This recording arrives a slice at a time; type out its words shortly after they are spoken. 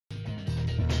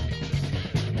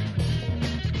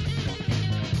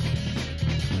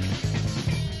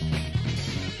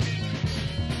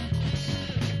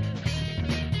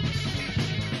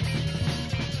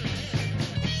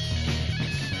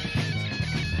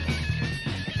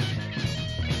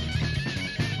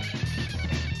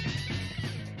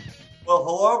Well,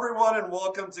 hello everyone, and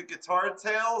welcome to Guitar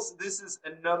Tales. This is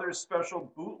another special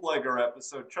bootlegger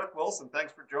episode. Chuck Wilson,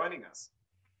 thanks for joining us.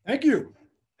 Thank you.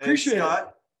 And Appreciate it.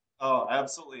 Scott, oh,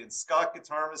 absolutely. And Scott,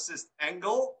 Guitarmacist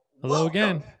Engel, Hello welcome.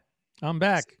 again. I'm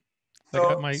back. So,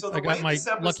 I got my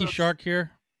lucky shark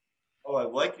here. Oh, I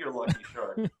like your lucky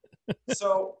shark.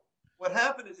 So, what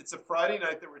happened is it's a Friday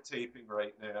night that we're taping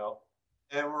right now,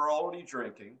 and we're already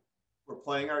drinking. We're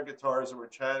playing our guitars and we're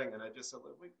chatting, and I just said,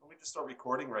 let me just start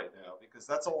recording right now because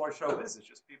that's all our show is. It's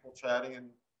just people chatting and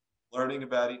learning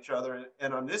about each other.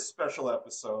 And on this special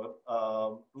episode,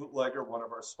 Bootlegger, one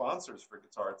of our sponsors for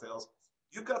Guitar Tales,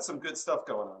 you've got some good stuff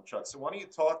going on, Chuck. So why don't you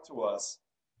talk to us?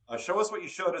 Show us what you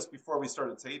showed us before we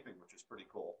started taping, which is pretty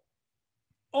cool.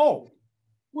 Oh,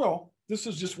 well, this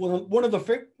is just one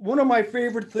of my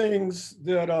favorite things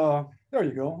that there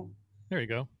you go. There you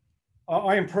go.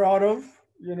 I am proud of.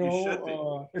 You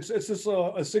know, it's just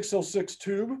a 606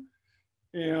 tube,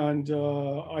 and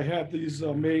I have these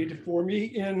made for me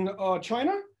in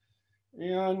China,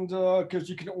 and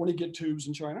because you can only get tubes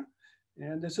in China,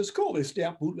 and this is cool. They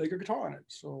stamp Bootlegger Guitar on it,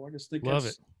 so I just think love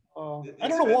it. I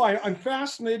don't know why I'm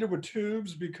fascinated with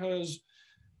tubes because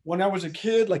when I was a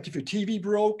kid, like if your TV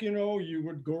broke, you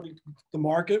would go to the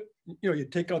market,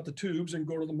 you'd take out the tubes and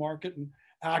go to the market and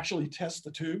actually test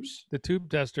the tubes. The tube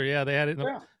tester, yeah, they had it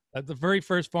at the very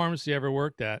first pharmacy I ever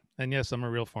worked at. And yes, I'm a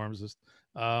real pharmacist.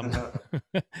 And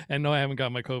no, I haven't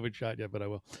got my COVID shot yet, but I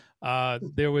will.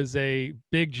 There was a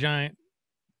big giant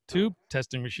tube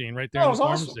testing machine right there in the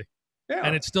pharmacy. Awesome. Yeah.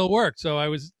 And it still worked. So I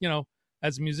was,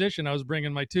 as a musician, I was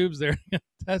bringing my tubes there to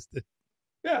test it.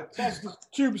 Yeah,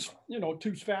 tubes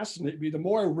fascinate me. The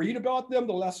more I read about them,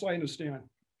 the less I understand.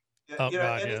 There's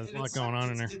a lot going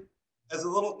on in there. As a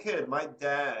little kid, my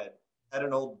dad had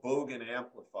an old Bogan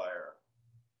amplifier.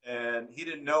 And he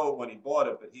didn't know it when he bought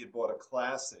it, but he had bought a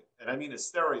classic, and I mean a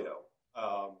stereo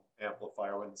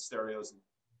amplifier. When the stereos,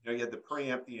 you had the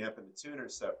preamp, the amp, and the tuner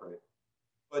separate.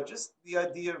 But just the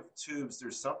idea of tubes,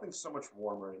 there's something so much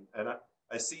warmer. And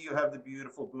I see you have the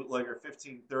beautiful Bootlegger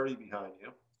 1530 behind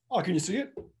you. Oh, can you see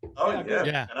it? Oh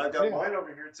yeah. And I've got mine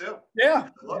over here too. Yeah,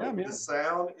 I love it. Man. The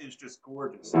sound is just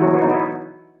gorgeous.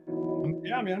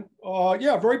 Yeah, man.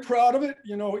 Very proud of it.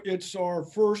 It's our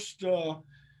first.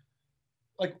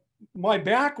 My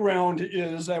background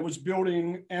is I was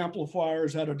building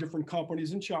amplifiers out of different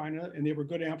companies in China, and they were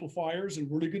good amplifiers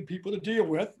and really good people to deal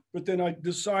with. But then I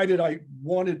decided I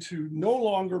wanted to no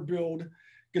longer build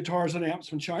guitars and amps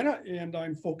from China, and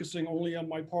I'm focusing only on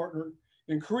my partner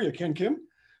in Korea, Ken Kim.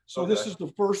 So This is the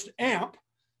first amp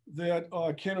that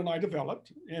Ken and I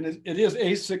developed, and it is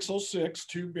a 606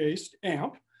 tube-based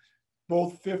amp,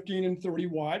 both 15 and 30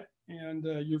 watt. And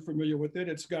you're familiar with it.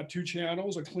 It's got two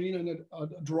channels, a clean and a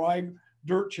dry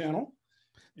dirt channel.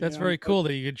 That's very cool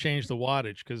that you could change the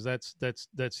wattage because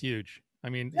that's huge. I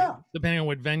mean, depending on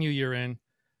what venue you're in,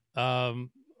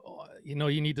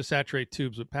 you need to saturate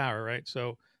tubes with power, right?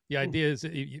 So the idea is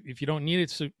if you don't need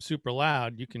it super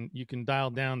loud, you can dial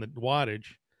down the wattage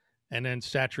and then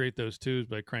saturate those tubes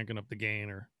by cranking up the gain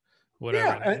or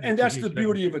whatever. Yeah, and that's the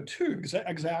beauty of a tube,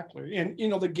 exactly. And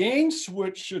the gain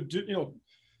switch should do,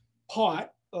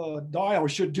 dial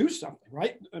should do something,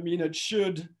 right? I mean, it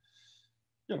should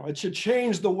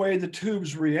change the way the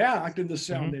tubes react and the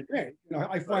sound they make.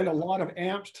 I find a lot of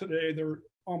amps today, they're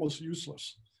almost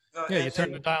useless. You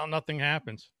turn the dial, nothing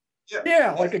happens.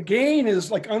 Yeah, like a gain is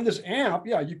like on this amp,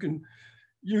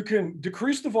 you can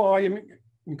decrease the volume,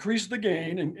 increase the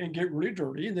gain and get really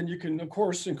dirty. And then you can, of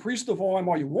course, increase the volume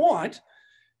all you want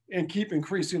and keep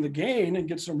increasing the gain and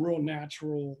get some real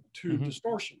natural tube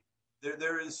distortion.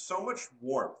 There is so much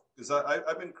warmth because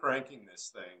I've been cranking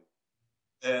this thing,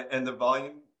 and the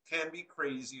volume can be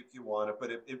crazy if you want it, but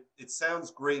it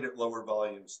sounds great at lower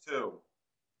volumes too.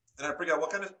 And I forgot, what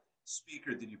kind of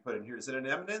speaker did you put in here? Is it an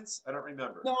Eminence? I don't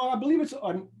remember. No, I believe it's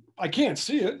I can't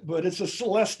see it, but it's a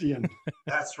Celestian.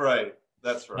 That's right.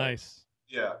 Nice.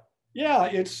 Yeah. Yeah,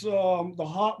 it's the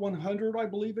Hot 100, I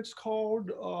believe it's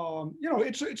called.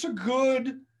 It's a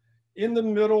good in the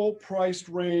middle priced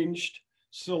ranged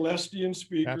Celestian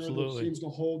speaker. Absolutely. That seems to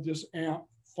hold this amp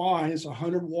fine. It's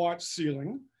 100-watt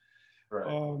ceiling. Right.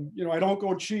 I don't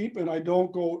go cheap and I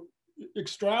don't go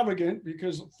extravagant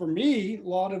because for me, a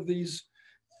lot of these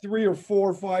 $300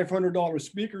 or $500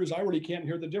 speakers, I really can't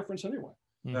hear the difference anyway.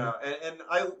 No, and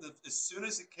I as soon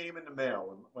as it came in the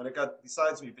mail, when it got,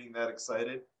 besides me being that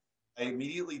excited, I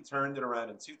immediately turned it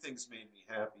around, and two things made me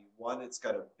happy. One, it's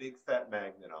got a big fat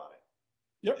magnet on it.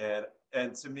 Yep.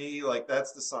 And to me, like,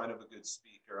 that's the sign of a good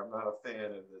speaker. I'm not a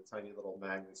fan of the tiny little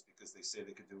magnets because they say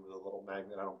they could do with a little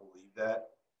magnet. I don't believe that.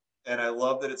 And I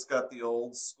love that it's got the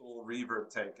old school reverb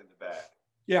tank in the back.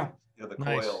 Yeah. The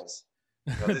Nice. coils.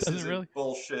 Now, this Does it isn't really?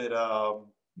 bullshit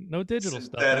No digital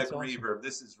stuff. synthetic That's awesome. reverb.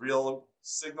 This is real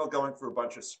signal going through a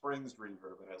bunch of springs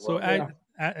reverb, and I So love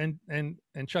it.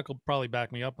 and Chuck will probably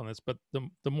back me up on this, but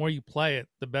the more you play it,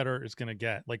 the better it's going to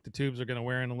get. Like the tubes are going to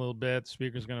wear in a little bit,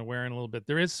 speakers are going to wear in a little bit.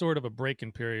 There is sort of a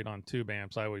break-in period on tube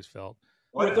amps. I always felt.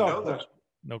 Well, I didn't know Without that. question.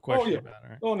 No Oh question yeah. about it.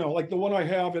 Right? Oh no, like the one I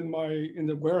have in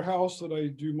the warehouse that I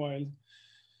do my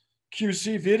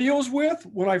QC videos with.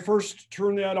 When I first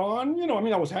turned that on, I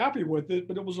mean, I was happy with it,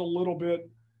 but it was a little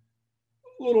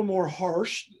more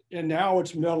harsh, and now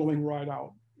it's mellowing right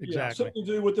out. Exactly. Yeah, something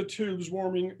to do with the tubes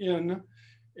warming in,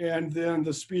 and then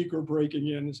the speaker breaking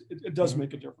in. It does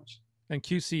make a difference. And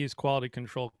QC is quality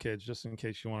control, kids, just in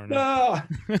case you want to know. Ah,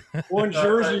 well, in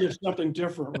Jersey, it's something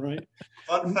different, right?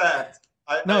 Fun fact.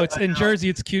 It's in Jersey.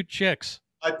 It's cute chicks.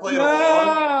 I played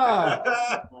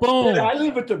Ah! Boom. Yeah, I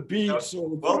live at the beach, so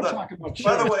well we're done. talking about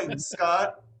By the chicks. way,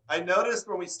 Scott, I noticed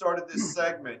when we started this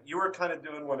segment, you were kind of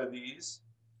doing one of these.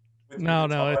 With No, your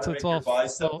no, guitar it's to make all your bicep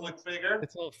it's all- look bigger.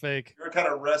 It's all fake. You were kind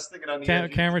of resting it on the edge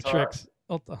of Camera your guitar. tricks.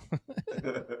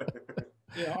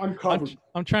 Yeah, I'm covered.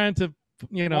 I'm trying to,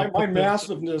 my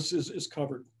massiveness is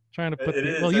covered. Trying to put. It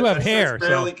is. Well, you have hair,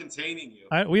 barely so containing you.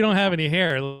 we don't have any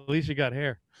hair. At least you got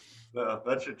hair. No,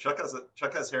 that should. Chuck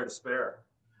has hair to spare.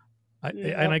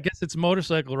 And I guess it's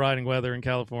motorcycle riding weather in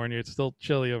California. It's still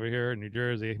chilly over here in New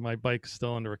Jersey. My bike's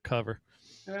still under a cover.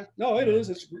 Yeah, no, it is.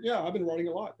 I've been riding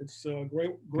a lot. It's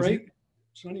great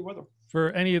sunny weather.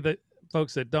 For any of the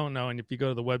folks that don't know, and if you go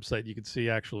to the website, you can see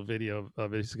actual video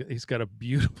of it. He's got a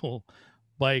beautiful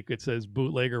bike. It says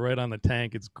Bootlegger right on the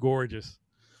tank. It's gorgeous.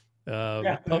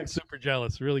 Super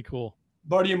jealous. Really cool.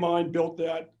 Buddy of mine built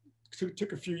that.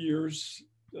 Took a few years.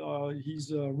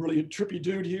 He's really a trippy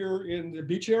dude here in the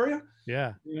beach area.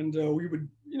 Yeah. And we would,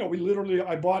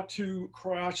 I bought 2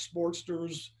 Crash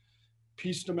Sportsters,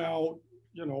 pieced them out,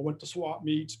 went to swap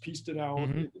meets, pieced it out,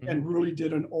 and really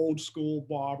did an old school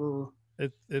bobber.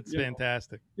 It's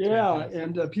fantastic. Yeah,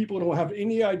 and people don't have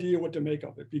any idea what to make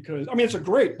of it because it's a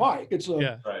great bike. It's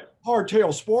a hardtail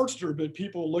Sportster, but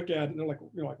people look at it and they're like,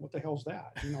 what the hell's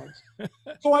that?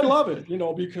 So I love it,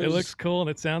 because it looks cool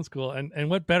and it sounds cool. And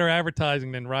what better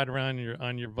advertising than ride around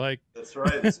on your bike? That's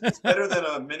right. It's better than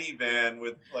a minivan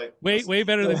with like way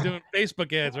better than doing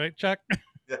Facebook ads, right, Chuck?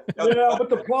 Yeah, but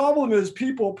the problem is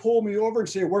people pull me over and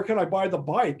say, where can I buy the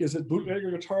bike? Is it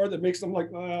Bootlegger Guitar that makes them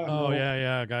like, no.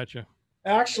 Yeah, I got you.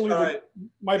 Actually,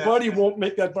 my buddy won't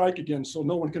make that bike again, so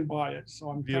no one can buy it. So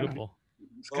I'm beautiful.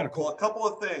 It's kind of cool. A couple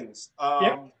of things.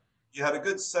 You had a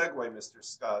good segue, Mr.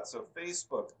 Scott. So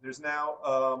Facebook, there's now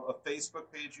a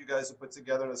Facebook page you guys have put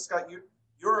together. And Scott,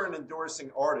 you're an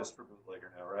endorsing artist for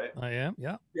Bootlegger now, right? I am.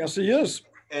 Yeah. Yes, he is.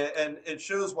 And it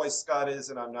shows why Scott is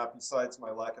and I'm not. Besides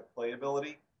my lack of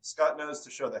playability, Scott knows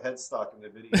to show the headstock in the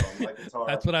video on my guitar.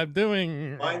 That's what I'm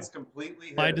doing. Mine's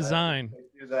completely by design.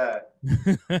 Do that.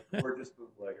 Gorgeous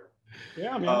Bootlegger.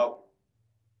 Yeah, man.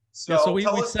 So we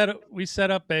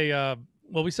set up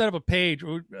a page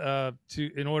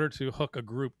in order to hook a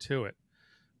group to it,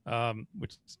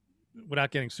 which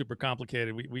without getting super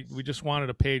complicated, we just wanted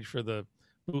a page for the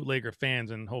Bootlegger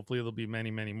fans, and hopefully there'll be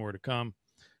many more to come.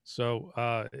 So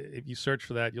if you search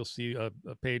for that, you'll see a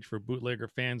page for Bootlegger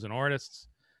fans and artists,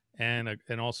 and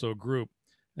also a group.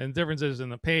 And the difference is in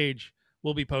the page,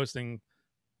 we'll be posting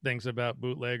things about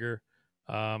Bootlegger,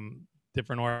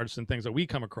 different artists and things that we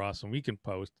come across and we can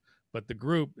post. But the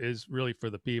group is really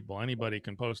for the people. Anybody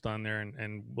can post on there,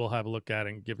 and we'll have a look at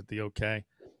it and give it the okay,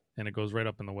 and it goes right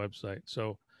up on the website.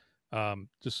 So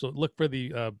look for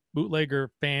the Bootlegger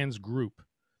fans group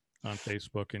on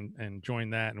Facebook and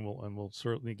join that, and we'll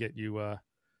certainly get you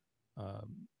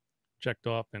checked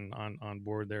off and on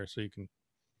board there, so you can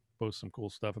post some cool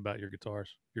stuff about your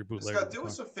guitars, your Bootlegger. Scott, do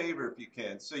us a favor if you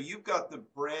can. So you've got the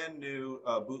brand new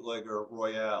Bootlegger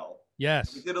Royale.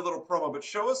 Yes. We did a little promo, but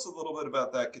show us a little bit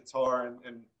about that guitar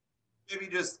and maybe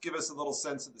just give us a little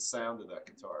sense of the sound of that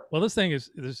guitar. Well, this thing is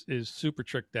super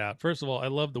tricked out. First of all, I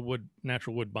love the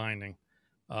natural wood binding.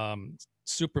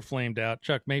 Super flamed out.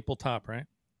 Chuck, maple top, right?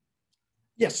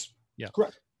 Yes. Yeah.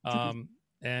 Correct.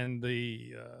 And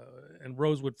the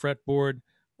rosewood fretboard,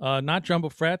 not jumbo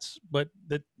frets, but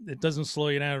it doesn't slow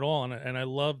you down at all. And I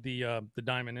love the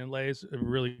diamond inlays. They're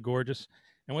really gorgeous.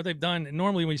 And what they've done,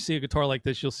 normally when you see a guitar like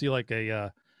this, you'll see like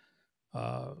a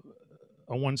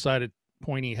one-sided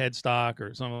pointy headstock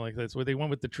or something like that. So they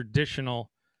went with the traditional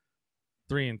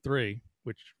 3-3,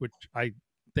 which I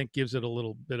think gives it a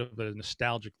little bit of a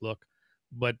nostalgic look,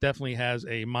 but definitely has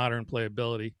a modern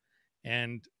playability,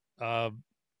 and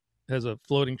has a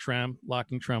floating trem,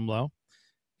 locking tremolo,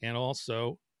 and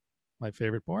also my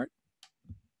favorite part.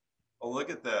 Oh, look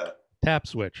at that. Tap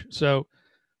switch. So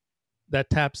that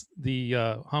taps the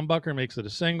humbucker, makes it a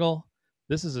single.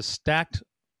 This is a stacked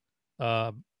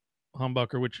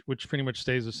humbucker, which pretty much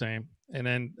stays the same, and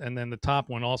then the top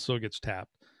one also gets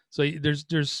tapped. So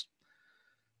there's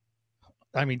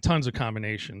I mean, tons of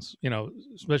combinations, you know,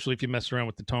 especially if you mess around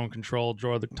with the tone control,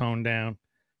 draw the tone down,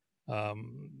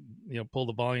 you know, pull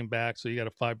the volume back. So you got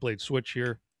a 5-blade switch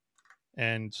here.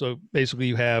 And so basically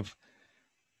you have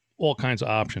all kinds of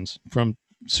options, from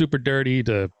super dirty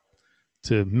to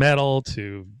metal,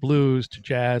 to blues, to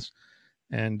jazz.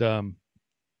 And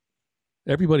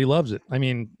everybody loves it. I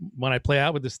mean, when I play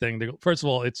out with this thing, they go, first of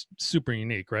all, it's super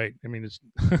unique, right? I mean, it's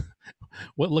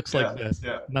what looks like this,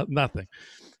 nothing.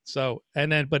 So,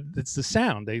 and then, but it's the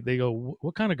sound. They go,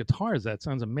 what kind of guitar is that?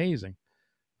 Sounds amazing.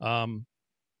 One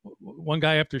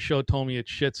guy after show told me it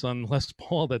shits on Les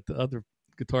Paul that the other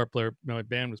guitar player in my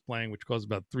band was playing, which cost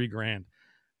about $3,000.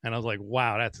 And I was like,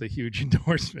 wow, that's a huge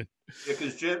endorsement. Yeah,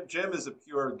 because Jim is a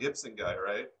pure Gibson guy,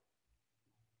 right?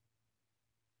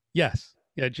 Yes.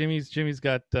 Yeah, Jimmy's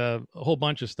got a whole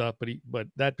bunch of stuff, but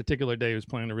that particular day he was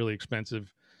playing a really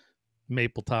expensive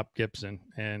maple top Gibson,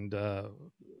 and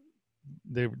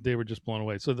they were just blown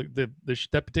away. So that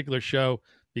particular show,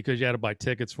 because you had to buy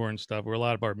tickets for and stuff, where a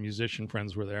lot of our musician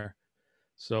friends were there.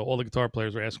 So all the guitar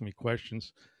players were asking me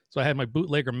questions. So I had my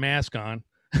bootlegger mask on.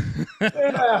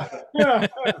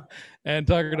 And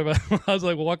talking about, I was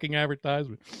like walking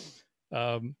advertisement.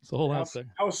 So hold on a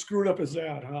second. How screwed up is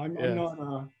that? Huh? I'm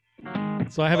not.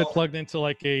 So I have it plugged into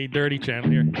like a dirty channel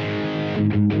here.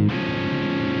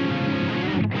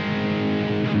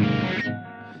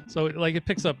 So like it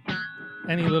picks up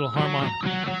any little harmonic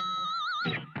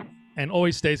and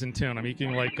always stays in tune. I mean, you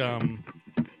can like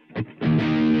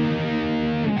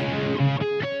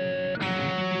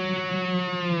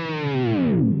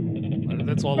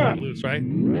that's all the way loose, right?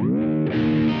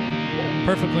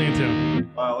 Perfectly in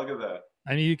tune. Wow, look at that.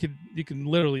 I mean, you can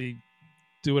literally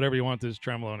do whatever you want to this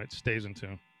tremolo and it stays in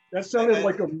tune. That sounded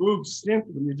like a Moog synth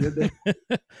when you did that.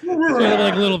 It sounded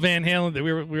like a little Van Halen.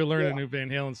 We were learning a new Van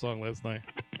Halen song last night.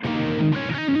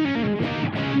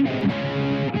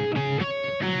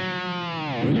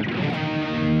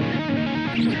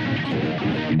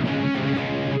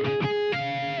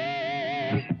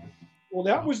 Well,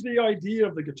 that was the idea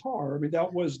of the guitar. I mean,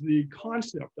 that was the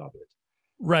concept of it.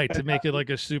 Right, to make it like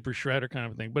a super shredder kind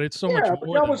of thing. But it's so much more.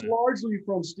 But that was largely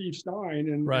from Steve Stein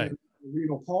and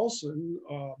Reno Paulson,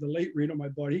 the late Reno, my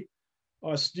buddy.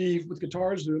 Steve with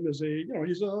Guitar Zoom is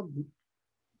he's a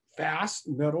fast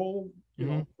metal,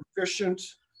 proficient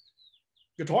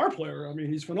guitar player. I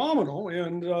mean, he's phenomenal,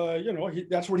 and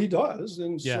that's what he does.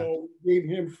 And so gave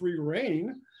him free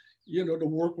reign, to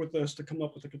work with us to come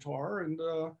up with the guitar, and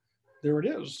there it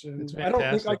is. And I don't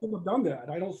think I could have done that.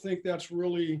 I don't think that's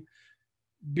really,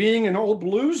 being an old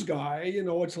blues guy,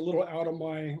 it's a little out of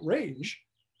my range.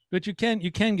 But you can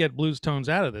get blues tones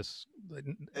out of this.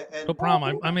 No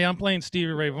problem. I'm playing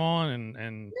Stevie Ray Vaughan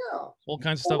and all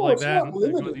kinds of stuff like that.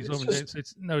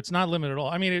 It's not limited at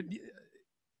all. I mean,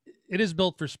 it is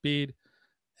built for speed,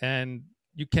 and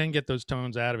you can get those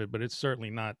tones out of it, but it's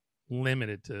certainly not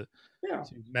limited to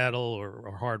metal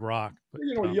or hard rock. But,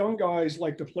 young guys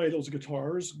like to play those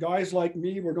guitars. Guys like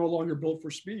me were no longer built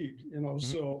for speed,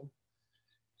 so,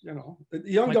 the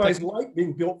young guys like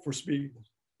being built for speed.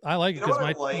 I like it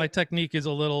because my technique is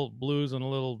a little blues and a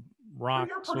little rock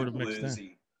sort of mixed bluesy,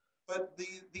 in. But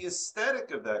the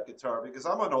aesthetic of that guitar, because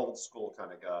I'm an old school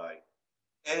kind of guy,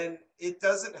 and it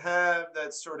doesn't have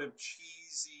that sort of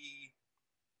cheesy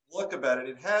look about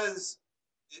it.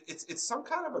 It's some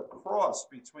kind of a cross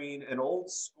between an old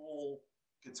school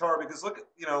guitar, because look,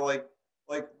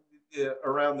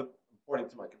 around the, I'm pointing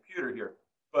to my computer here,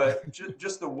 but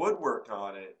just the woodwork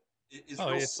on it is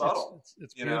real subtle,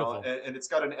 it's beautiful. And it's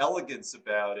got an elegance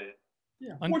about it.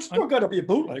 Yeah, well, it's still got to be a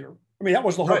bootlegger. I mean, that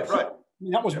was the whole point. Right. I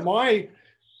mean, that was my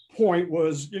point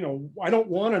was, I don't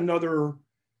want another,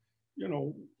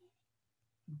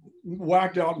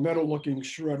 whacked out metal looking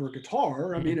shredder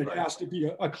guitar. I mean, it has to be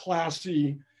a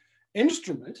classy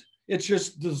instrument. It's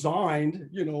just designed,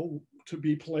 to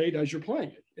be played as you're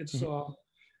playing it. It's,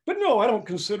 but no, I don't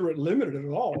consider it limited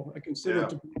at all. I consider it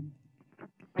to be.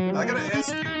 I gotta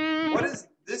ask you, what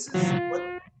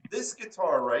this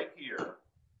guitar right here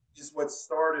is what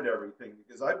started everything,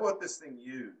 because I bought this thing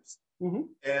used,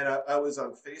 and I was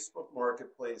on Facebook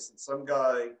Marketplace, and some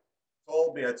guy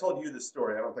told me, I told you this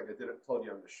story, I don't think I told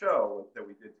you on the show that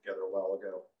we did together a while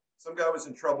ago. Some guy was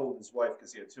in trouble with his wife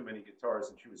because he had too many guitars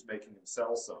and she was making him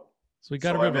sell some. So he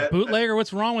got rid of a bootlegger?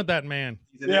 What's wrong with that man?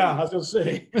 Yeah, I was going to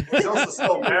say. He's also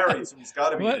still married, so he's got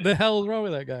to be. What the hell is wrong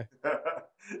with that guy?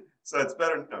 So it's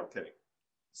better. No, I'm kidding.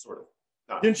 Sort of.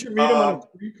 No. Didn't you meet him on a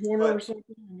street corner or something?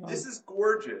 This is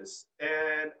gorgeous.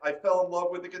 And I fell in love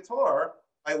with the guitar.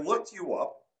 I looked you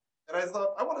up and I thought,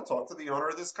 I want to talk to the owner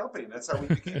of this company. And that's how we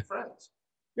became friends.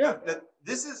 Yeah.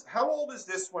 This is, how old is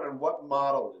this one and what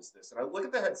model is this? And I look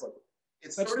at the heads like,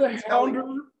 it's That's sort of the Hounder.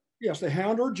 Yes, the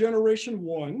Hounder Generation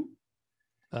 1.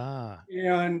 Ah.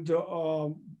 And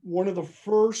one of the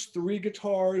first 3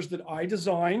 guitars that I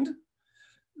designed.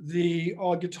 The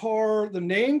guitar, the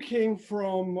name came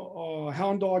from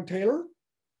Hound Dog Taylor,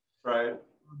 right?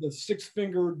 The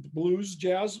 6-fingered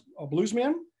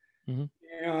bluesman. Mm-hmm.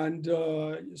 And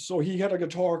so he had a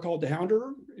guitar called the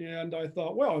Hounder, and I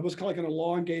thought, well, it was kind of like an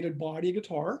elongated body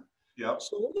guitar. Yeah.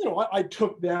 So I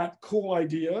took that cool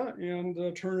idea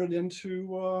and turned it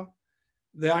into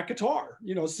that guitar.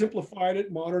 Simplified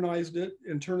it, modernized it,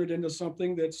 and turned it into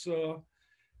something that's a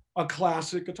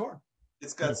classic guitar.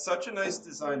 It's got such a nice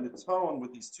design, the tone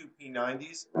with these 2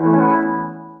 P90s.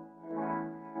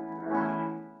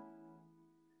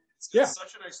 It's got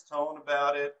such a nice tone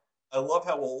about it. I love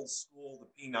how old school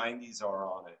the P90s are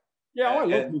on it. Yeah, I love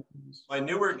P90s. My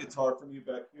newer guitar from you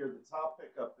back here, the top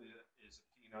pickup is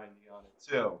a P90 on it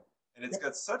too. And it's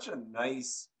got such a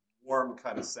nice, warm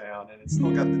kind of sound, and it's still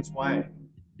got the twang.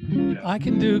 I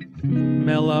can do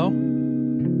mellow.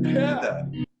 Yeah.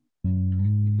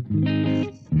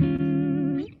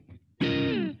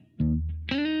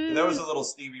 And that was a little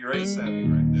Stevie Ray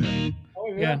sounding right there.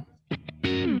 Oh, yeah.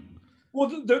 Well,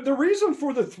 the reason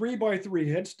for the 3x3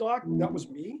 headstock, that was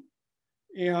me.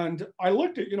 And I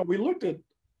looked at, we looked at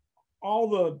all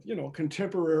the,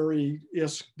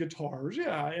 contemporary-ish guitars.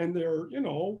 Yeah. And they're,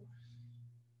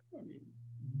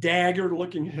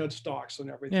 dagger-looking headstocks and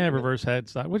everything. Yeah, reverse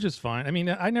headstock, which is fine. I mean,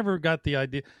 I never got the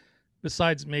idea,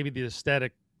 besides maybe the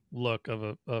aesthetic look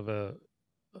of a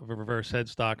reverse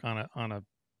headstock on a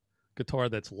guitar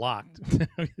that's locked.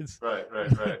 Right.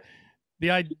 The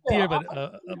idea of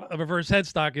a reverse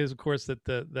headstock is, of course, that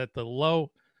the low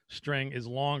string is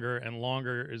longer, and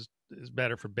longer is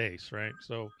better for bass, right?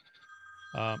 So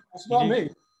it's not me.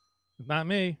 Not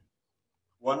me.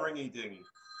 One ringy dingy.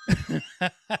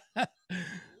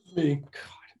 Me.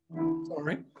 God.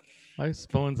 Sorry. My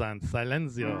phone's on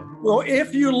silencio. Well,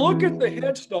 if you look at the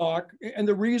headstock, and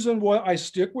the reason why I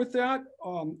stick with that,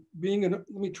 let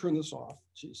me turn this off.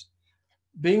 Jeez.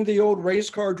 Being the old race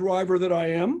car driver that I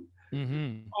am,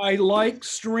 I like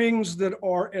strings that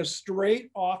are as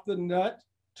straight off the nut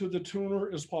to the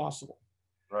tuner as possible.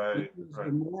 Right.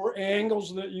 The more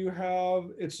angles that you have,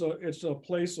 it's a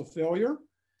place of failure.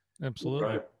 Absolutely.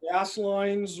 Right. Gas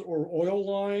lines or oil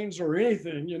lines or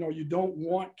anything, you don't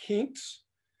want kinks.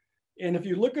 And if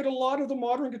you look at a lot of the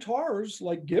modern guitars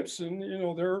like Gibson,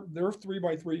 they're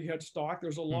 3x3 headstock.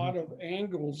 There's a lot of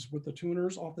angles with the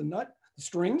tuners off the nut, the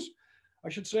strings, I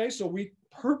should say. So we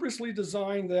purposely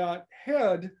designed that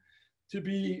head to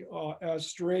be as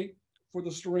straight for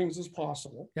the strings as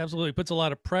possible. Absolutely. It puts a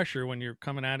lot of pressure when you're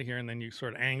coming out of here and then you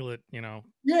sort of angle it,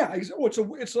 Yeah, it's a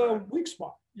weak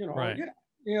spot, Right. Yeah.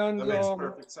 And that makes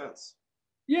perfect sense.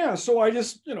 Yeah, so I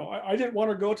just, I didn't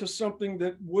want to go to something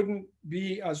that wouldn't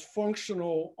be as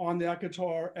functional on that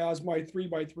guitar as my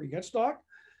 3x3 headstock.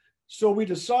 So we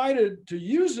decided to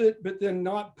use it, but then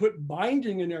not put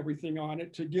binding and everything on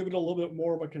it to give it a little bit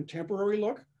more of a contemporary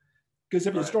look. Because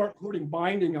if you start putting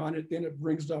binding on it, then it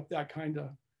brings up that kind of,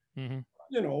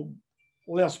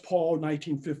 Les Paul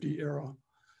 1950 era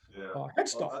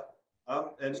headstock.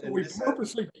 So we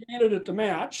purposely painted it to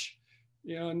match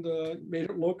and made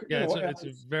it look. It's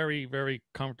a very, very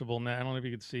comfortable net. I don't know if you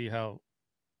can see how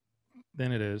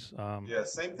thin it is.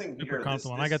 Same thing super here.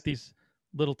 Comfortable. And I got these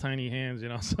little tiny hands,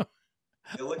 so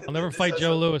I'll never this fight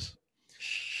Joe Louis.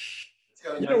 It's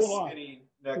got a nice skinny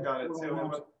neck on it too.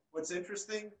 And what's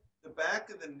interesting, the back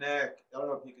of the neck, I don't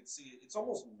know if you can see it, it's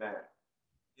almost matte.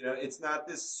 It's not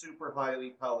this super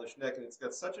highly polished neck, and it's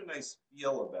got such a nice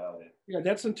feel about it. Yeah,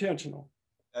 that's intentional.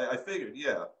 I figured,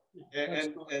 yeah.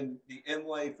 And the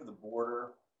inlay for the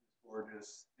border is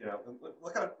gorgeous.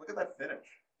 Look at that finish.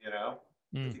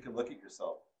 If you can look at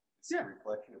yourself, it's a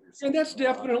reflection of yourself. And that's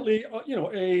definitely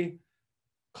a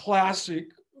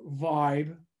classic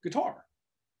vibe guitar.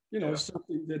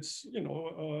 Something that's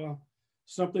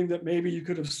something that maybe you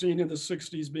could have seen in the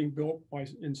 60s being built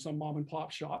in some mom and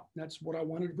pop shop. That's what I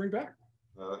wanted to bring back.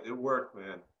 It worked,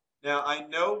 man. Now, I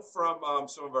know from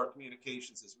some of our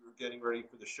communications as we were getting ready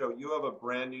for the show, you have a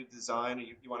brand new design.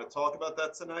 You want to talk about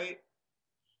that tonight?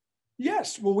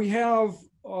 Yes. Well, we have,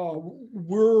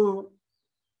 we're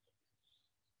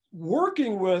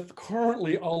working with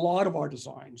currently a lot of our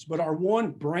designs, but our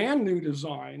one brand new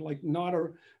design, like not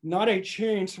a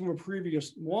change from a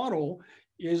previous model,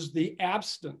 is the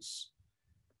Abstinence.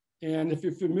 And if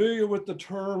you're familiar with the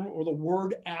term or the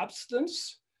word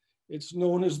absinthe, it's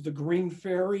known as the Green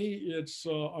Fairy. It's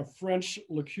a French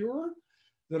liqueur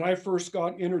that I first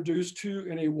got introduced to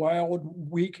in a wild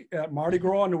week at Mardi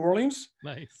Gras in New Orleans.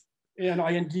 Nice. And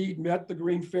I indeed met the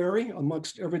Green Fairy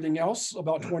amongst everything else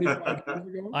about 25 years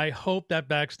ago. I hope that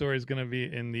backstory is going to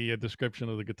be in the description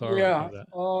of the guitar. Yeah,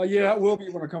 yeah, it will be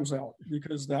when it comes out,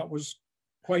 because that was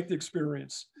quite the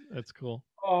experience. That's cool.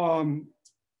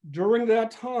 During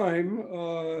that time,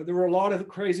 there were a lot of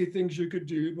crazy things you could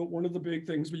do, but one of the big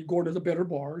things, you go to the better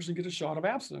bars and get a shot of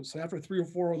absinthe. After 3 or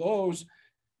 4 of those,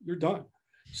 you're done.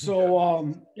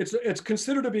 So it's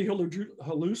considered to be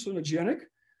hallucinogenic.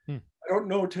 I don't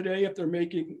know today if they're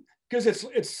making, because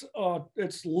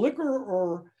it's liquor,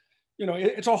 or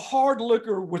it's a hard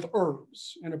liquor with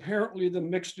herbs, and apparently the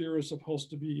mixture is supposed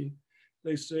to be,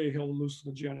 they say,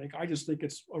 hallucinogenic. I just think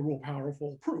it's a real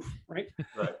powerful proof, right?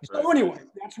 Right. So anyway,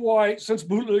 that's why, since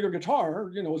Bootlegger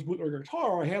Guitar, is Bootlegger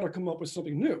Guitar, I had to come up with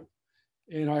something new.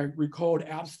 And I recalled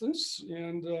absinthe,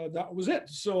 and that was it.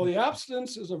 So the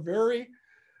absinthe is a very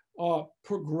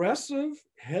progressive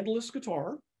headless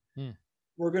guitar.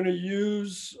 We're going to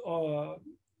use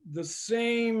the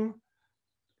same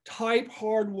type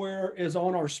hardware as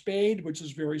on our Spade, which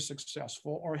is very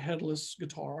successful, our headless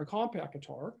guitar, our compact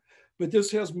guitar. But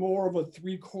this has more of a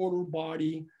 3/4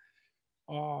 body,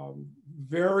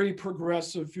 very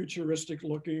progressive, futuristic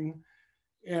looking.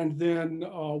 And then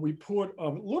we put a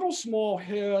little small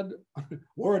head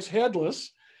where it's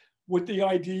headless, with the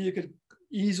idea you could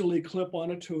easily clip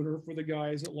on a tuner for the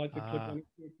guys that like to clip on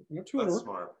a tuner. That's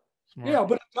smart. Yeah,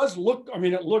 but it does look,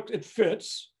 it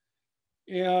fits.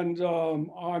 And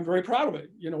I'm very proud of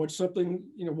it. It's something,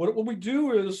 what we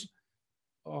do is,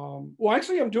 well,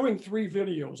 actually I'm doing 3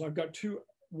 videos. I've got 2,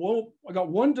 I got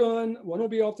one done, one will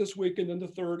be out this week, and then the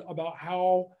third about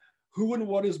who and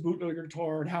what is bootlegger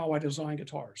guitar and how I design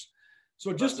guitars.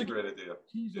 So just to great idea.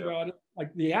 Tease about it,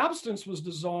 like the absinthe was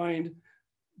designed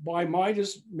by my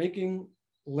just making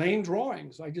lame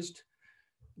drawings. I just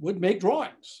would make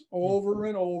drawings over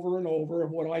and over and over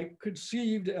of what I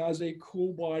conceived as a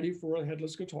cool body for a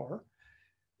headless guitar.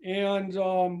 And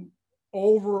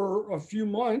over a few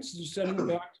months, sending them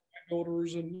back to my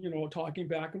builders and, talking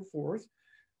back and forth,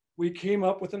 we came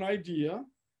up with an idea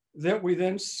that we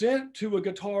then sent to a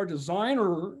guitar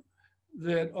designer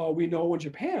that we know in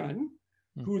Japan,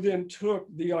 who then took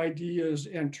the ideas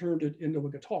and turned it into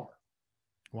a guitar.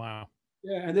 Wow.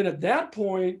 Yeah, and then at that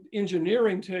point,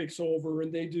 engineering takes over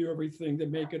and they do everything to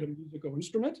make it a musical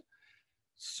instrument.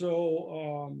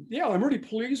 So yeah, I'm really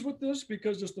pleased with this,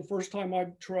 because it's the first time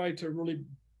I've tried to really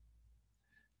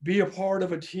be a part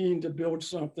of a team to build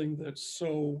something that's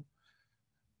so,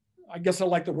 I guess I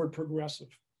like the word progressive.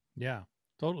 Yeah,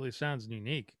 totally sounds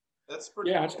unique. That's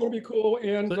pretty. Yeah, cool. It's going to be cool.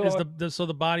 And so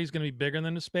the body's going to be bigger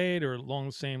than the Spade, or along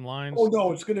the same lines? Oh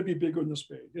no, it's going to be bigger than the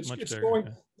Spade. It's bigger, going.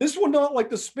 Yeah. This one, not like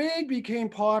the Spade became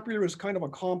popular as kind of a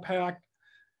compact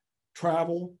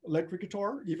travel electric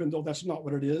guitar, even though that's not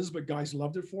what it is, but guys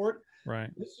loved it for it.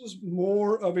 Right. This is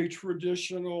more of a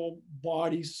traditional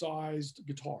body-sized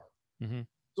guitar.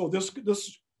 So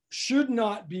this should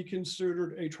not be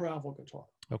considered a travel guitar.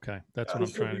 Okay, that's what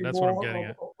I'm trying. That's what I'm getting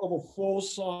at. Of a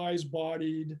full-size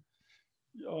bodied,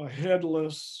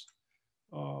 headless.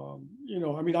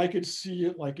 I could see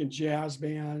it like in jazz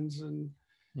bands and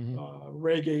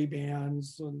reggae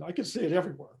bands, and I could see it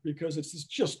everywhere, because it's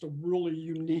just a really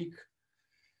unique.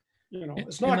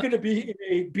 It's not going to be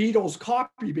a Beatles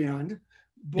copy band,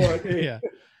 but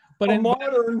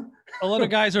modern. A lot of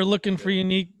guys are looking for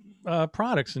unique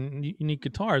products and unique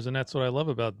guitars, and that's what I love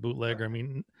about Bootlegger. I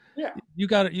mean, yeah, you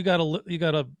got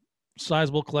a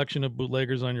sizable collection of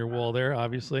bootleggers on your wall there,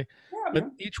 obviously, but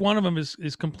each one of them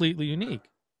is completely unique.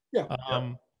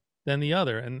 Yeah. Than the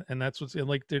other, and that's what's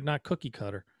like. They're not cookie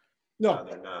cutter. No,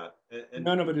 they're not. And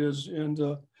none of it is. And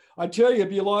I tell you, it'd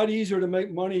be a lot easier to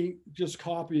make money just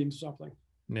copying something.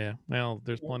 Yeah. Well,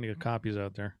 there's plenty of copies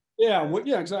out there. Yeah.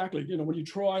 Yeah. Exactly. When you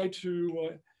try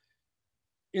to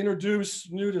introduce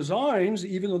new designs,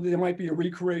 even though they might be a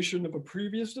recreation of a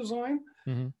previous design.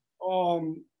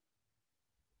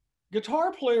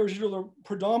 Guitar players, they're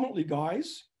predominantly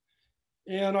guys.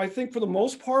 And I think for the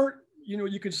most part,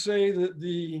 you could say that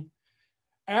the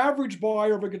average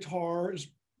buyer of a guitar is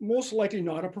most likely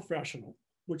not a professional,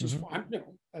 which is fine.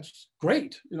 That's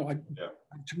great. A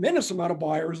tremendous amount of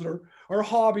buyers that are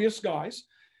hobbyist guys.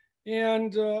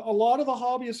 And a lot of the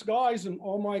hobbyist guys, in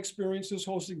all my experiences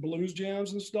hosting blues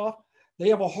jams and stuff, they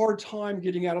have a hard time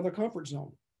getting out of their comfort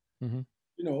zone.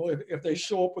 If they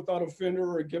show up without a Fender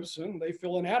or a Gibson, they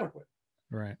feel inadequate.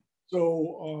 Right.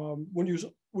 So when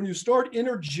you start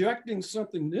interjecting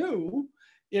something new,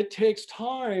 it takes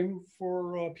time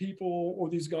for people or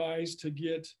these guys to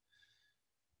get,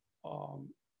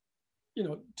 you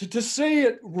know, to say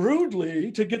it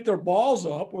rudely, to get their balls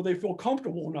up where they feel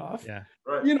comfortable enough, Yeah.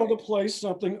 Right. you know, to play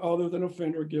something other than a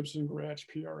Fender, Gibson, Gretsch,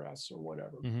 PRS, or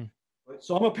whatever. Mm-hmm.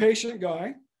 So I'm a patient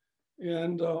guy.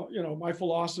 And, you know, my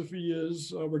philosophy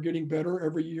is we're getting better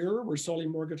every year. We're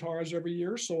selling more guitars every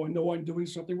year. So I know I'm doing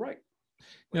something right.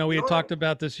 You know, we had talked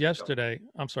about this yesterday.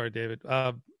 I'm sorry, David.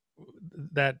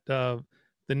 That the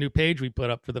new page we put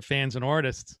up for the fans and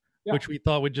artists, which we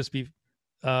thought would just be,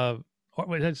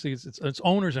 it's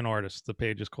owners and artists. The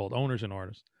page is called Owners and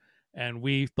Artists. And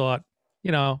we thought,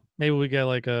 you know, maybe we get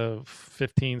like a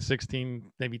 15,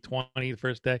 16, maybe 20 the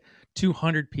first day,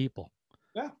 200 people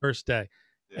first day.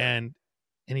 Yeah.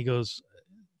 And he goes,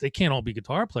 they can't all be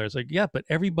guitar players. Like, yeah, but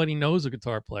everybody knows a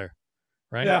guitar player,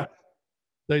 right? Yeah.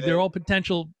 They're all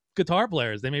potential guitar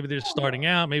players. Maybe they're just starting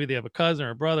out. Maybe they have a cousin or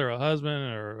a brother or a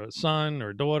husband or a son or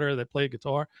a daughter that play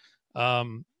guitar.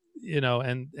 You know,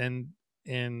 and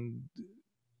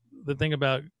the thing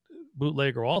about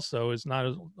Bootlegger also is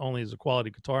not only is a quality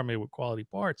guitar made with quality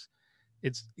parts,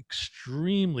 it's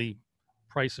extremely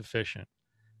price efficient.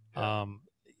 Yeah.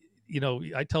 You know,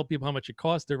 I tell people how much it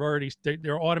costs.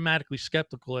 They're automatically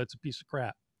skeptical that it's a piece of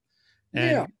crap.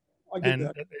 And, I get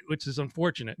that. Which is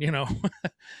unfortunate, you know,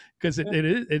 because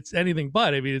it's anything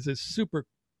but. I mean, it's a super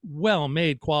well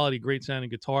made, quality, great sounding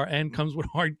guitar, and comes with a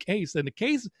hard case. And the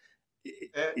case,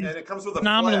 and it comes with a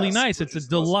phenomenally flask, nice. It's a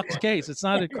deluxe case. It's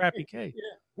not a crappy case.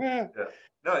 Yeah.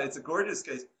 No, it's a gorgeous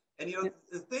case. And you know,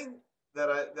 the thing that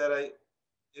I,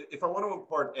 if I want to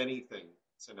impart anything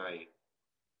tonight,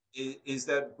 is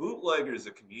that Bootlegger is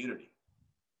a community.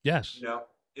 Yes. You know,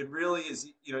 it really is.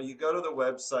 You know, you go to the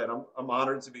website. I'm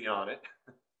honored to be on it.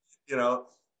 You know,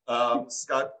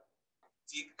 Scott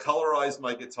colorized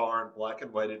my guitar in black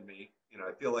and white in me. You know,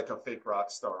 I feel like a fake rock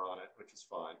star on it, which is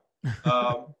fine.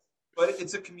 But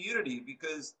it's a community,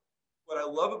 because what I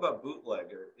love about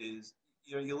Bootlegger is,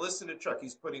 you know, you listen to Chuck.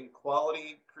 He's putting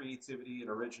quality, creativity, and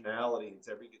originality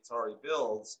into every guitar he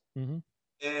builds. Mm-hmm.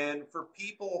 And for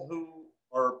people who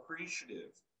are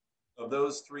appreciative of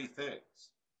those three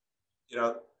things, you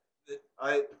know,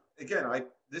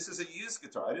 this is a used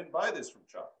guitar. I didn't buy this from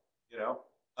Chuck, you know,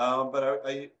 but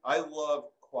I love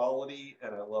quality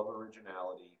and I love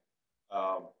originality,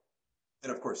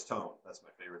 and of course tone. That's my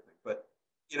favorite thing. But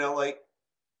you know, like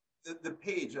the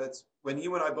page. That's when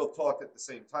you and I both talked at the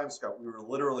same time, Scott. We were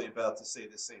literally about to say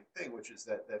the same thing, which is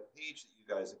that page that you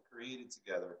guys have created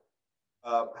together.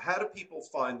 How do people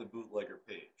find the Bootlegger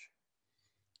page?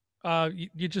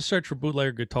 You just search for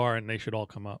Bootlegger Guitar and they should all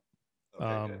come up.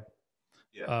 Okay, good.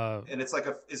 Yeah, and it's like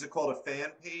is it called a fan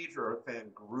page or a fan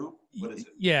group? What is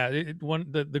it? Yeah,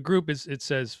 the group is, it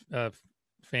says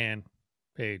fan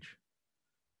page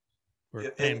or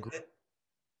fan group.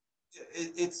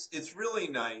 It's really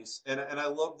nice, and I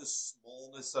love the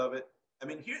smallness of it. I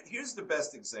mean, here's the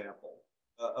best example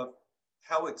of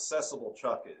how accessible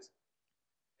Chuck is.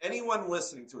 Anyone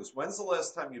listening to us, when's the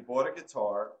last time you bought a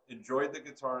guitar, enjoyed the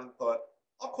guitar, and thought,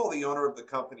 I'll call the owner of the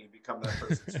company and become that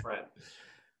person's friend?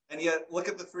 And yet, look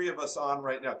at the three of us on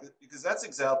right now, because that's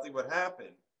exactly what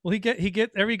happened. Well, he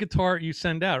get every guitar you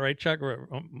send out, right, Chuck?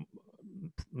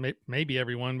 Maybe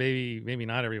everyone, maybe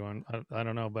not everyone. I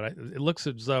don't know, but it looks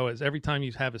as though as every time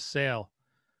you have a sale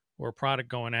or a product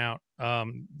going out,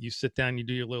 you sit down, you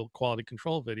do your little quality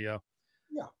control video.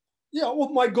 Yeah, well,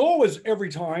 my goal is every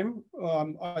time.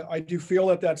 I do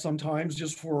feel that sometimes,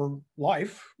 just for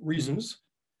life reasons.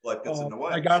 Life gets in the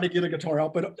way. I got to get a guitar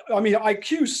out, but I mean, I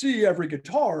QC every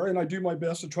guitar, and I do my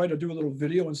best to try to do a little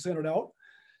video and send it out.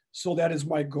 So that is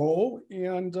my goal.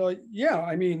 And yeah,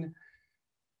 I mean,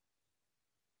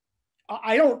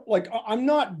 I'm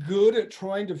not good at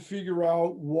trying to figure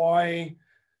out why.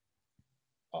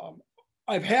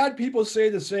 I've had people say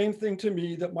the same thing to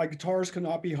me, that my guitars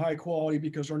cannot be high quality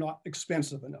because they're not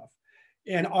expensive enough.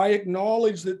 And I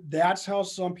acknowledge that that's how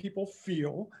some people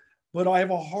feel, but I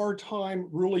have a hard time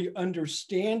really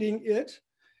understanding it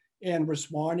and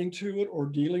responding to it or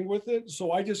dealing with it.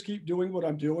 So I just keep doing what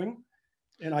I'm doing,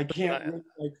 and I can't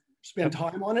really, spend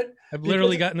time on it. I've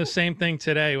literally gotten the same thing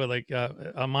today with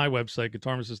on my website,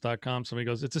 guitarmacist.com. Somebody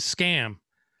goes, "It's a scam."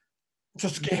 It's a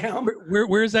scam.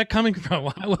 Where is that coming from?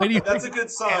 Why do you that's a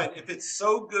good sign. If it's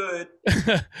so good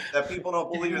that people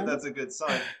don't believe it, that's a good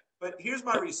sign. But here's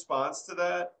my response to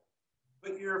that.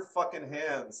 Put your fucking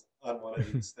hands on one of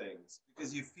these things,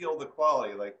 because you feel the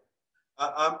quality. Like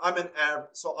I'm an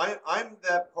so I'm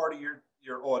that part of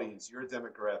your audience, your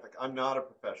demographic. I'm not a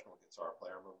professional guitar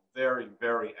player. I'm a very,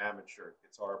 very amateur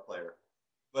guitar player.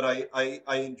 But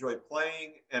I enjoy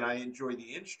playing, and I enjoy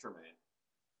the instrument.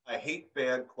 I hate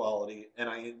bad quality, and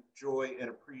I enjoy and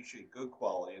appreciate good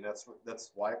quality, and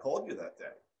that's why I called you that day,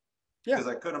 Yeah. because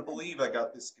I couldn't believe I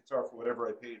got this guitar for whatever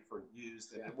I paid for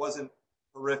used, and it wasn't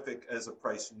horrific as a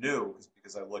price new,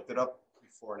 because I looked it up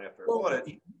before and after I bought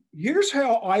it. Here's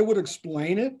how I would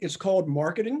explain it. It's called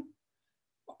marketing.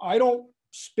 I don't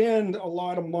spend a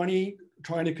lot of money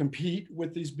trying to compete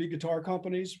with these big guitar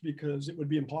companies because it would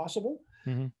be impossible.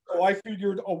 Mm-hmm. So I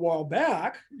figured a while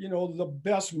back, the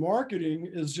best marketing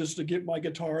is just to get my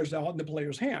guitars out in the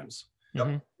players' hands.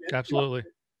 Mm-hmm. Absolutely.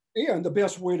 And the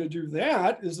best way to do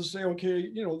that is to say,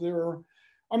 okay,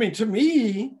 to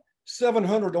me,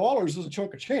 $700 is a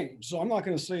chunk of change. So I'm not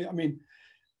going to say,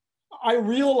 I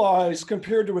realize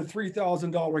compared to a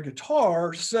 $3,000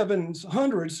 guitar,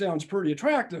 700 sounds pretty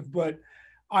attractive, but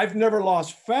I've never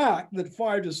lost fact that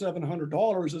 $500 to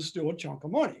 $700 is still a chunk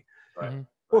of money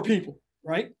for people,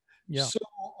 right? Yeah. So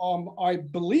I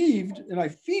believed and I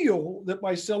feel that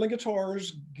by selling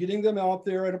guitars, getting them out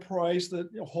there at a price that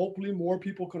hopefully more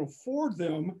people can afford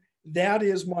them, that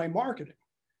is my marketing.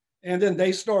 And then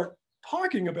they start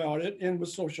talking about it, and with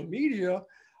social media,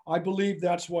 I believe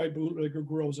that's why Bootlegger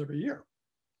grows every year.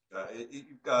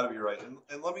 You've got to be right.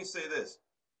 And let me say this.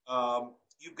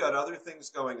 You've got other things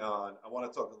going on. I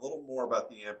want to talk a little more about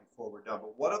the amp before we're done,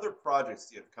 but what other projects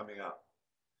do you have coming up?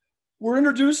 We're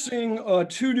introducing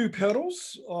 2 new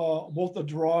pedals, both a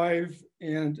drive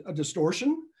and a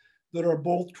distortion, that are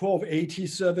both 12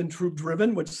 AT7 troop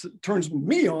driven, which turns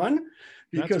me on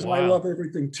because I love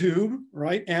everything tube,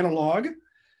 right? Analog.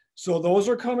 So those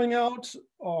are coming out.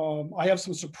 I have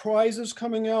some surprises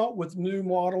coming out with new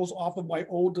models off of my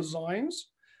old designs,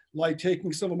 like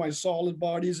taking some of my solid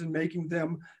bodies and making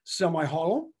them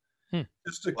semi-hollow.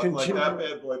 Just to continue. Like that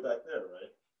bad boy back there, right?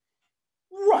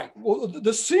 Right. Well,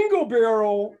 the single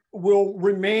barrel will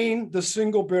remain the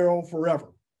single barrel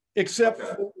forever, except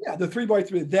for the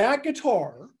 3x3. That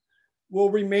guitar will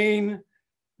remain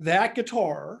that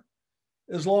guitar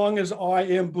as long as I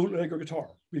am Bootlegger Guitar,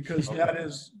 because that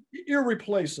is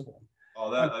irreplaceable.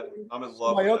 Oh, I'm in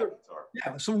love with that guitar.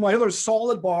 Yeah. Some of my other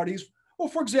solid bodies. Well,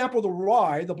 for example,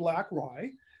 the black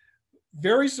rye,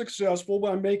 very successful,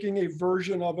 but I'm making a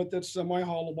version of it that's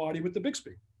semi-hollow body with the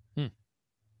Bixby.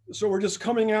 So we're just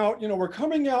coming out, we're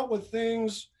coming out with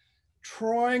things,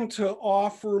 trying to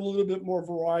offer a little bit more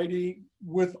variety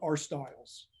with our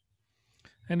styles.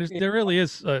 And there really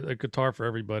is a guitar for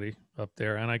everybody up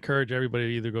there. And I encourage everybody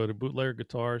to either go to Bootlegger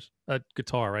Guitars,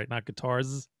 guitar, right? Not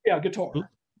guitars. Yeah, guitar.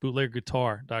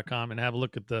 Bootleggerguitar.com and have a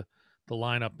look at the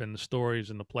lineup and the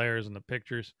stories and the players and the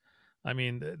pictures. I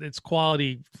mean, it's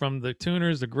quality from the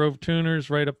tuners, the Grove tuners,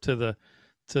 right up to the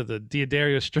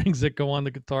Diodario strings that go on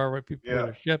the guitar, right? People that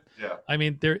are shipped. Yeah. I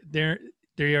mean,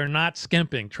 they are not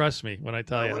skimping. Trust me when I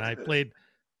tell you. And I played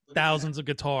thousands of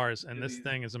guitars, and this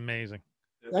thing is amazing.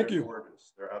 Thank you.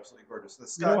 Gorgeous. They're absolutely gorgeous.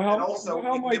 Scott, you know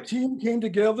how my team came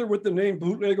together with the name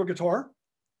Bootlegger Guitar?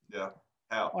 Yeah.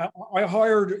 How? I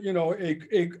hired,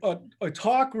 a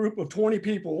talk group of 20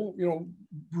 people,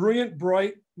 brilliant,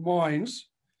 bright minds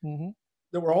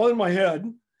that were all in my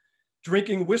head,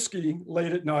 drinking whiskey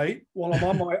late at night while I'm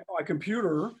on my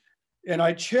computer. And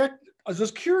I checked, I was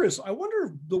just curious. I wonder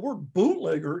if the word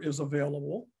bootlegger is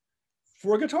available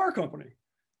for a guitar company.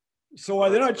 So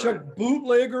I checked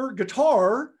Bootlegger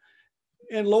Guitar,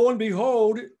 and lo and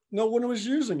behold, no one was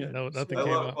using it. No, nothing came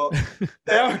up.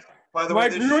 By the way,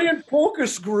 my brilliant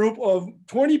focus group of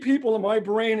 20 people in my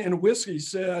brain and whiskey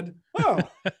said, oh,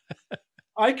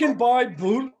 I can buy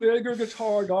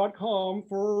bootleggerguitar.com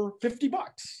for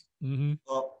 $50.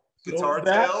 Well, Guitar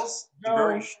Tales,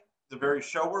 the very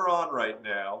show we're on right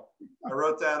now, I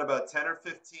wrote down about 10 or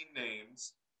 15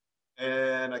 names,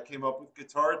 and I came up with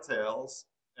Guitar Tales,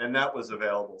 and that was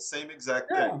available. Same exact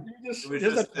thing. It was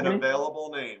just an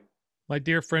available name. My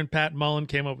dear friend Pat Mullen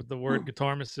came up with the word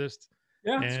Guitarmacist.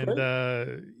 Yeah, and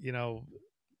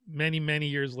many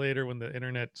years later, when the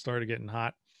internet started getting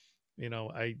hot,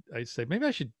 I said maybe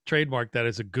I should trademark that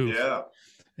as a goof. Yeah.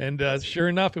 And sure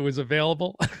enough, it was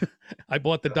available. I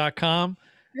bought the .com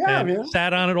and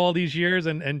sat on it all these years,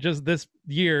 and just this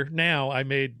year now I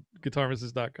made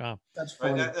Guitarmacist.com. That's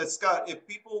funny. Right. Scott, if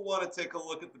people want to take a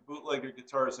look at the bootlegger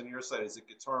guitars on your site, is it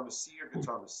Guitarmacist or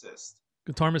Guitarmacist?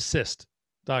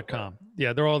 Guitarmacist.com.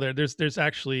 Yeah, they're all there. There's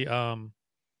actually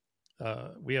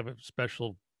we have a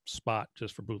special spot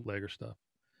just for bootlegger stuff.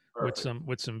 Perfect.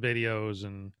 with some videos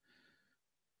and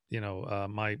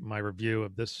my review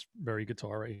of this very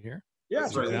guitar right here. Yeah,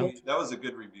 that's right. That was a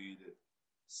good review you did.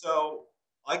 So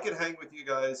I could hang with you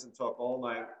guys and talk all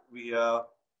night. We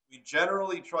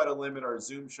generally try to limit our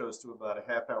Zoom shows to about a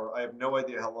half hour. I have no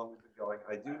idea how long we've been going.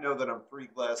 I do know that I'm 3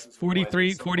 glasses.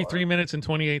 43 minutes and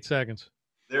 28 seconds.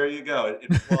 There you go.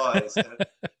 It flies. And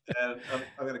I'm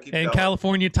going to keep And going.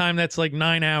 California time, that's like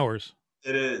 9 hours.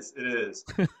 It is. It is.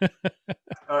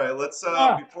 All right. Let's,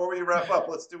 before we wrap up,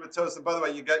 let's do a toast. And by the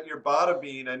way, you got your Bada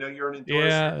Bean. I know you're an endorser.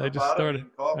 Yeah, for I just Bada started.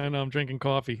 Bean coffee. I know, I'm drinking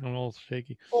coffee. I'm all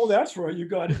shaky. Oh, that's right. You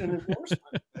got it. An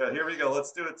endorsement. Yeah, here we go.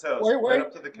 Let's do a toast. Wait. Right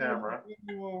up to the camera.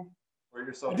 Pour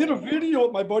yourself I did a in. video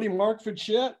with my buddy Mark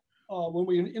Fichette when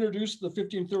we introduced the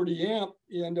 1530 amp,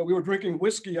 and we were drinking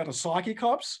whiskey out of sake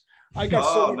cups. I got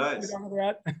so nice. out of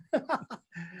that.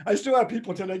 I still have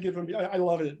people today giving me. I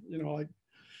love it. You know, like.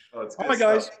 Oh, it's All good right,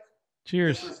 guys. stuff.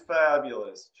 Cheers. This is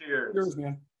fabulous. Cheers. Cheers,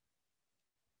 man.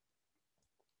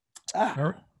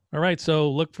 All right.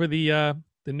 So look for the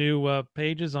new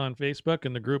pages on Facebook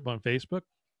and the group on Facebook.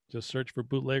 Just search for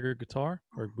Bootlegger Guitar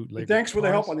or Bootlegger. Thanks for the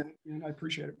help Guitars. on it, and I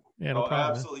appreciate it. Yeah, no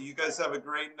problem. Absolutely. You guys have a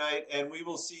great night, and we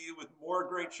will see you with more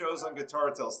great shows on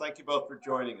Guitar Tales. Thank you both for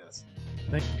joining us.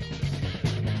 Thank you.